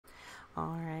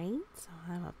Alright, so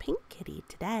I'm a pink kitty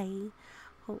today.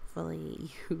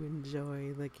 Hopefully you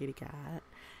enjoy the kitty cat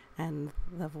and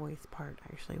the voice part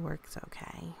actually works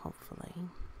okay, hopefully.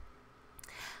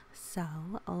 So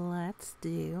let's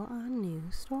do a new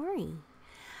story.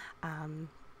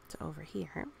 So over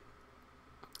here,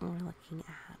 we're looking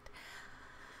at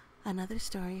another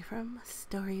story from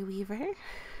Story Weaver,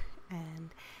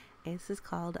 and this is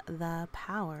called The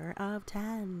Power of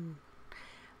 10.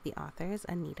 The author is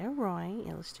Anita Roy,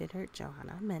 illustrator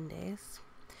Joanna Mendes.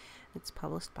 It's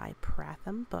published by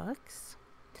Pratham Books,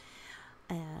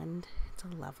 and it's a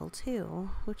level 2,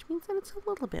 which means that it's a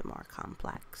little bit more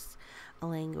complex a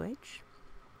language.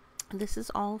 This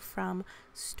is all from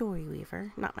Story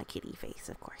Weaver, not my kitty face,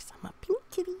 of course. I'm a pink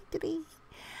kitty today.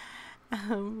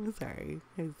 Sorry,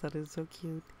 I thought it was so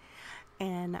cute.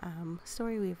 And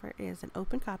Story Weaver is an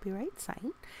open copyright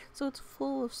site, so it's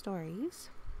full of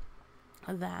stories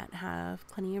that have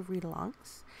plenty of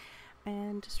read-alongs,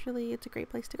 and just really, it's a great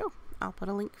place to go. I'll put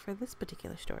a link for this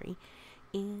particular story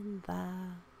in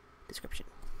the description.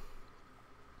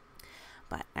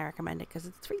 But I recommend it because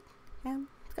it's free and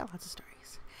it's got lots of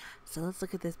stories. So let's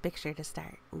look at this picture to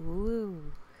start.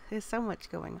 Ooh, there's so much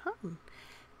going on.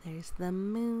 There's the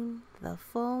moon, the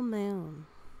full moon.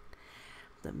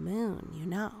 The moon, you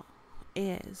know,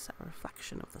 is a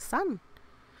reflection of the sun.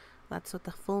 That's what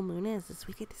the full moon is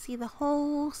we get to see the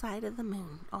whole side of the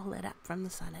moon all lit up from the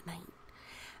sun at night.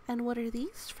 And what are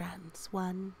these friends?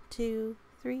 1, 2,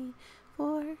 3,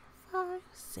 4, 5,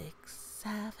 6,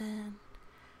 7.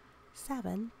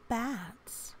 7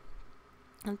 bats.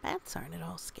 And bats aren't at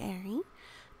all scary.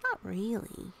 Not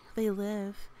really. They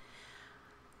live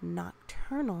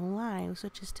nocturnal lives,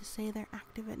 which is to say they're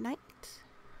active at night.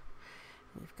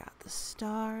 We've got the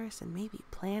stars and maybe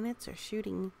planets or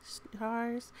shooting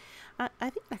stars. I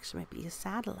think it actually might be a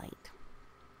satellite.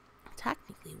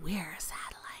 Technically, we're a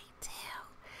satellite too.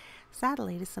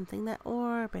 Satellite is something that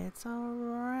orbits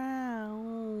around.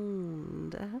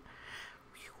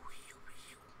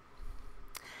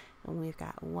 And we've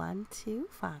got 1, 2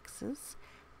 foxes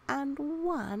and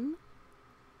 1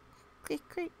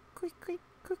 cricket.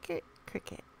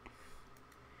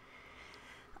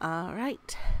 All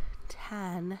right.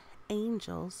 10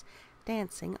 angels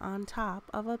dancing on top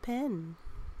of a pin.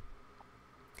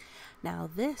 Now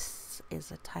this is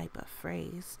a type of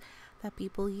phrase that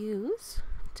people use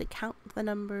to count the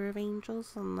number of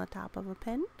angels on the top of a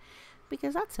pin,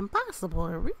 because that's impossible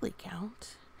to really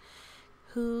count.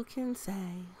 Who can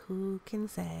say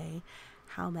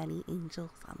how many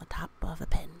angels on the top of a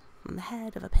pin, on the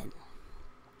head of a pin?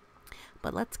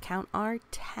 But let's count our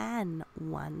 10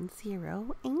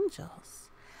 angels.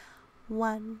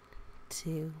 1,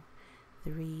 2,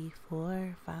 3,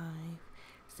 4, 5,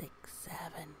 6,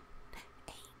 7,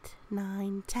 8,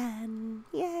 9, 10.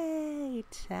 Yay,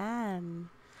 10.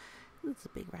 This is a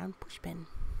big round push pin.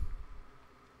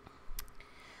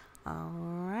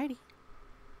 Alrighty.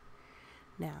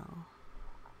 Now,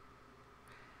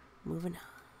 moving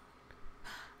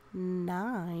on.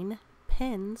 9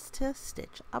 pins to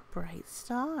stitch a bright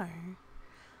star.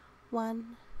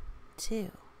 1,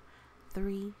 2,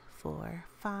 3, 4,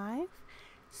 5,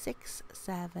 6,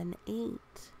 7,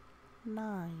 8,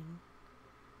 9.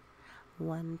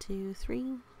 1, 2,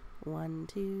 3, 1,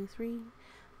 2, 3,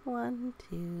 1,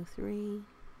 2, 3.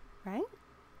 Right?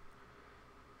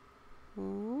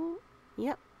 Ooh,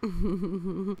 yep.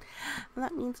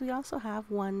 That means we also have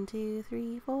 1, 2,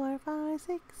 3, 4, 5,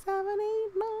 6, 7,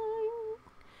 8, 9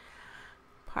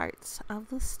 parts of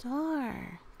the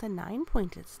star. The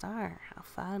 9-pointed star. How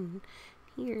fun.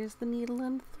 Here's the needle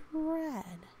and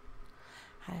thread.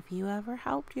 Have you ever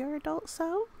helped your adult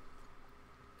sew?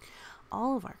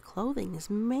 All of our clothing is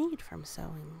made from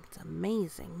sewing. It's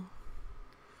amazing.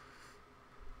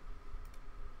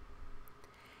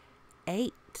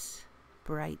 8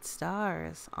 bright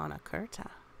stars on a curtain.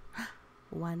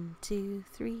 1, 2,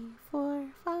 3, 4,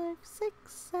 5, 6,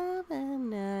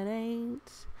 7, and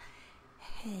 8.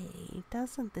 Hey,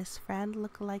 doesn't this friend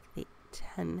look like the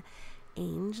 10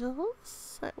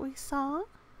 angels that we saw?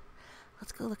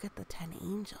 Let's go look at the 10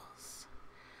 angels.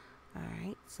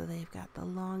 Alright, so they've got the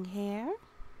long hair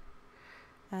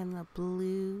and the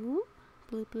blue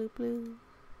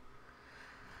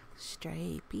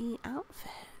stripy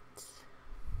outfit.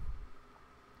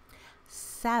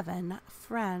 7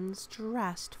 friends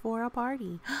dressed for a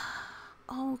party.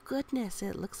 Oh goodness,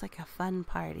 it looks like a fun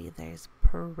party. There's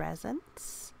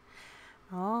presents.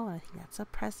 Oh, I think that's a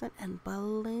present, and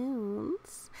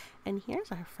balloons. And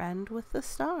here's our friend with the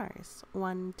stars.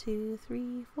 1, 2,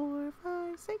 3, 4,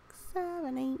 5, 6,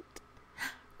 7, 8.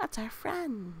 That's our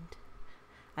friend.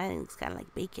 I think it's kind of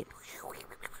like bacon.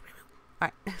 All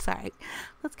right, sorry.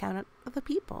 Let's count up the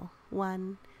people.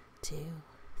 1, 2,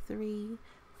 3,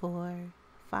 4,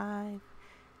 5,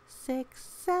 6,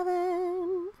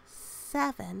 7.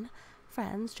 7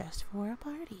 friends dressed for a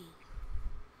party.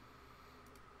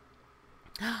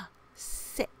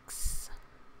 6.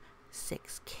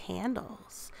 6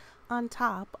 candles on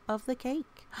top of the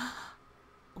cake.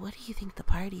 What do you think the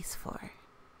party's for?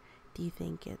 Do you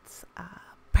think it's a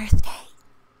birthday?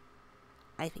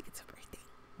 I think it's a birthday.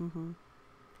 Do you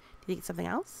think it's something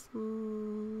else?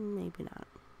 Maybe not.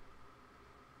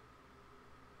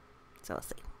 So we'll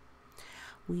see.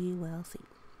 We will see.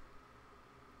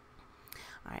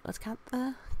 All right, let's count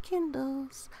the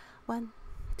candles. 1,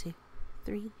 2,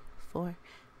 3, 4,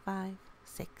 5,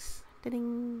 6.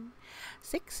 Ding.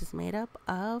 6 is made up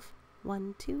of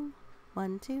 1, 2,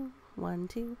 1, 2, 1,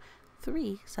 2,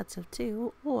 3 sets of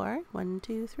 2, or 1,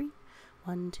 2, 3,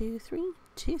 1, 2, 3,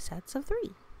 2 sets of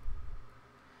 3.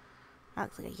 That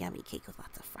looks like a yummy cake with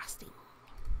lots of frosting.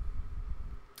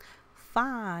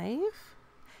 5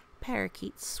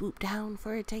 parakeets swoop down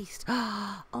for a taste.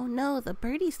 Oh no, the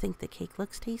birdies think the cake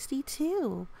looks tasty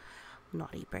too.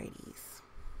 Naughty birdies.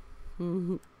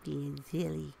 Being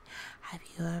silly. Have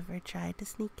you ever tried to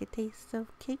sneak a taste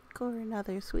of cake or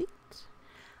another sweet?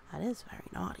 That is very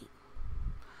naughty.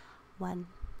 1,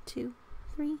 2,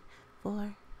 3,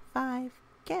 4, 5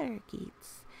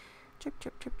 parakeets. Chirp,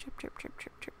 chirp, chirp, chirp, chirp, chirp,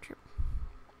 chirp, chirp, chirp.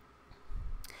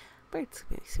 Birds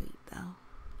are very sweet though.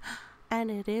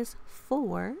 And it is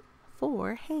 4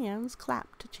 hands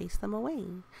clap to chase them away.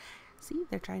 See,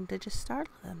 they're trying to just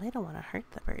startle them. They don't want to hurt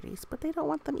the birdies, but they don't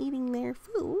want them eating their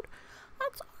food.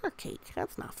 That's our cake.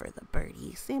 That's not for the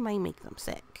birdies. They might make them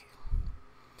sick.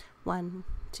 1,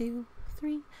 2,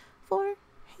 3, 4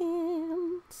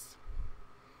 hands.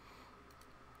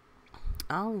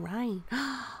 All right.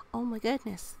 Oh my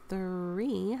goodness.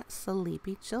 3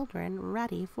 sleepy children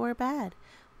ready for bed.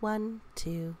 1,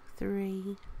 2,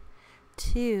 3.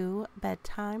 2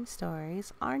 bedtime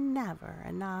stories are never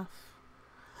enough.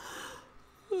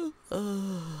 1,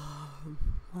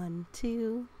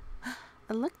 2.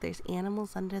 And look, there's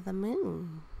animals under the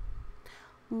moon.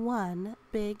 1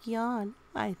 big yawn.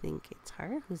 I think it's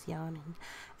her who's yawning.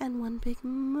 And 1 big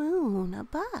moon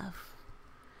above.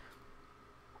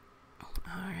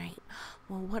 All right.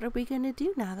 Well, what are we going to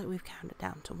do now that we've counted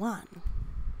down to 1?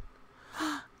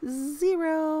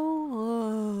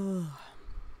 0.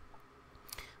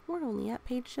 We're only at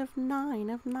page of 9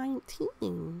 of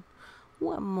 19.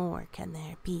 What more can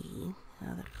there be?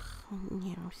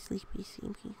 Sleepy.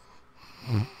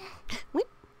 Wait.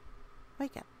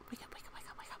 Wake up.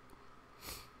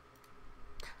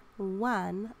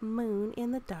 1 moon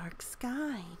in the dark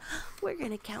sky. We're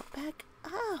going to count back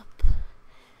up.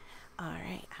 All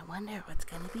right. I wonder what's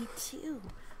going to be 2.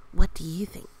 What do you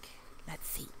think? Let's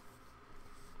see.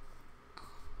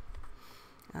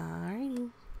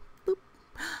 Alrighty. Boop.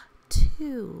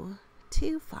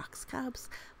 2 fox cubs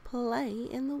play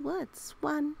in the woods.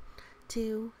 1,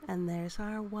 2, and there's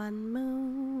our 1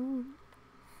 moon.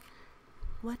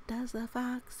 What does the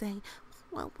fox say?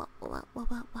 What?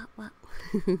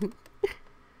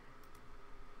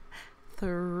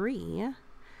 3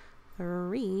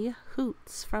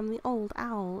 hoots from the old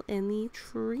owl in the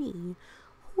tree.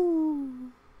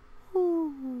 Hoo,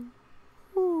 hoo,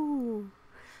 hoo.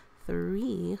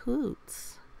 3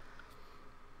 hoots.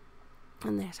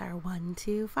 And there's our 1,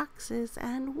 2 foxes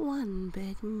and 1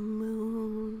 big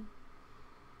moon.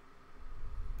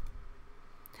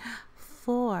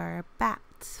 4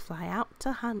 bats fly out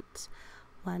to hunt.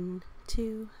 1,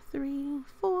 2, 3,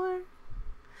 4.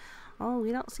 Oh,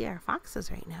 we don't see our foxes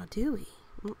right now, do we?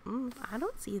 I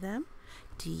don't see them.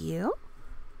 Do you?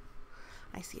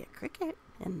 I see a cricket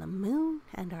and the moon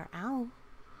and our owl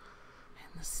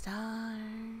and the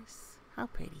stars. How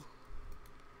pretty.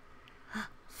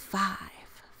 5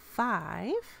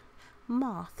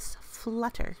 moths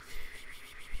flutter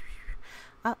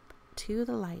up to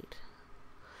the light.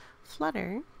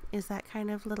 Flutter is that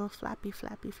kind of little flappy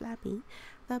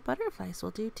that butterflies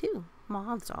will do too.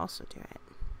 Moths also do it.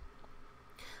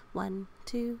 1,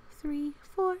 2, 3,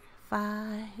 4,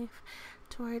 5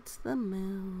 towards the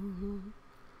moon.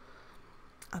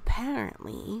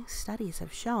 Apparently, studies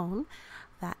have shown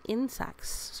that insects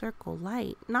circle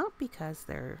light not because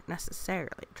they're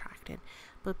necessarily attracted,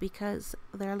 but because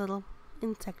their little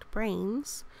insect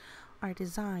brains are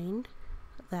designed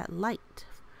that light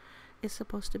is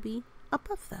supposed to be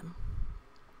above them.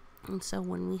 And so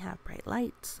when we have bright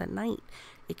lights at night,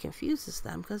 it confuses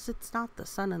them because it's not the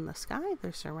sun and the sky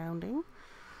they're surrounding.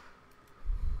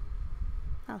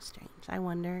 How strange. I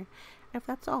wonder if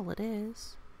that's all it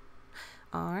is.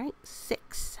 All right,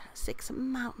 6 6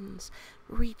 mountains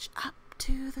reach up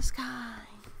to the sky.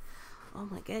 Oh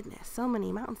my goodness, so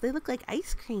many mountains. They look like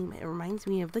ice cream. It reminds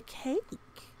me of the cake.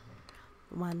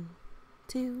 1,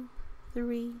 2,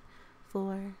 3,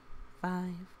 4,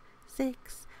 5,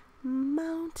 6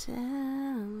 mountains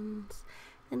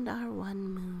and our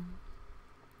one moon.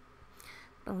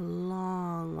 A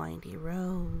long, windy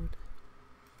road.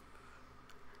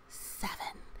 7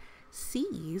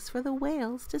 seas for the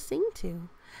whales to sing to.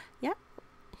 Yep,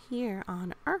 here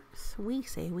on Earth, we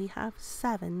say we have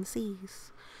 7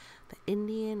 seas. The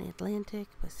Indian, Atlantic,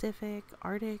 Pacific,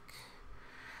 Arctic,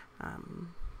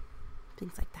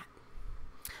 things like that.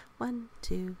 1,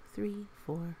 2, 3,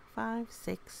 4, 5,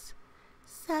 6,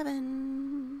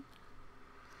 7.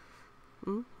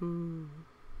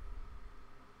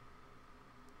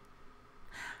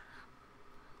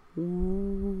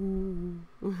 Ooh.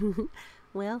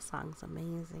 Whale song's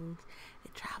amazing.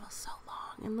 It travels so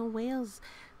long, and the whales,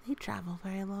 they travel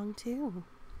very long too.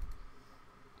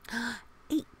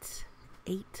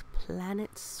 8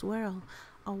 planets swirl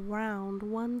around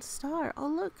one star. Oh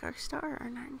look, our star, our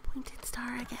 9-pointed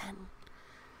star again.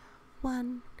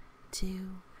 1,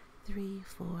 2, 3,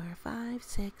 4, 5,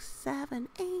 6, 7,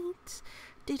 8.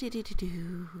 Do.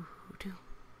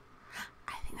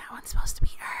 I think that one's supposed to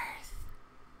be Earth.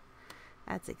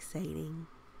 That's exciting.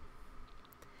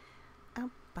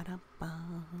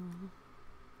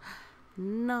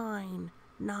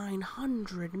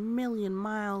 900 million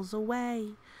miles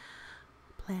away.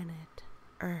 Planet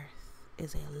Earth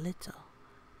is a little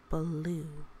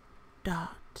blue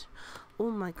dot.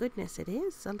 Oh my goodness, it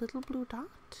is a little blue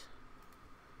dot.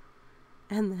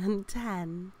 And then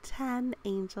 10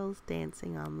 angels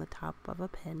dancing on the top of a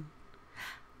pin.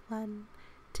 1,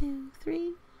 2,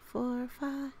 3, 4,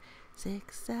 5,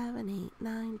 6, 7, 8,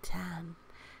 9, 10.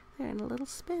 They're in a little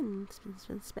spin.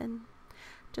 Spin.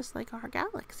 Just like our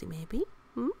galaxy, maybe.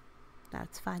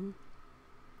 That's fun.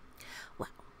 Well,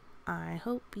 I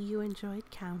hope you enjoyed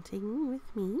counting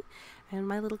with me. And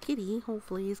my little kitty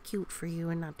hopefully is cute for you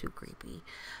and not too creepy.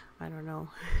 I don't know.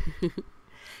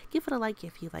 Give it a like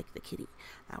if you like the kitty.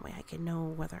 That way I can know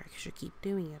whether I should keep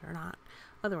doing it or not.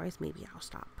 Otherwise, maybe I'll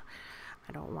stop.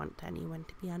 I don't want anyone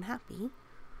to be unhappy.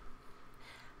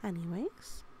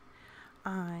 Anyways,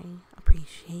 I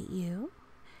appreciate you.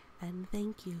 And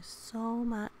thank you so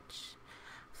much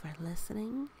for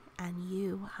listening. And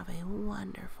you have a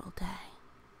wonderful day.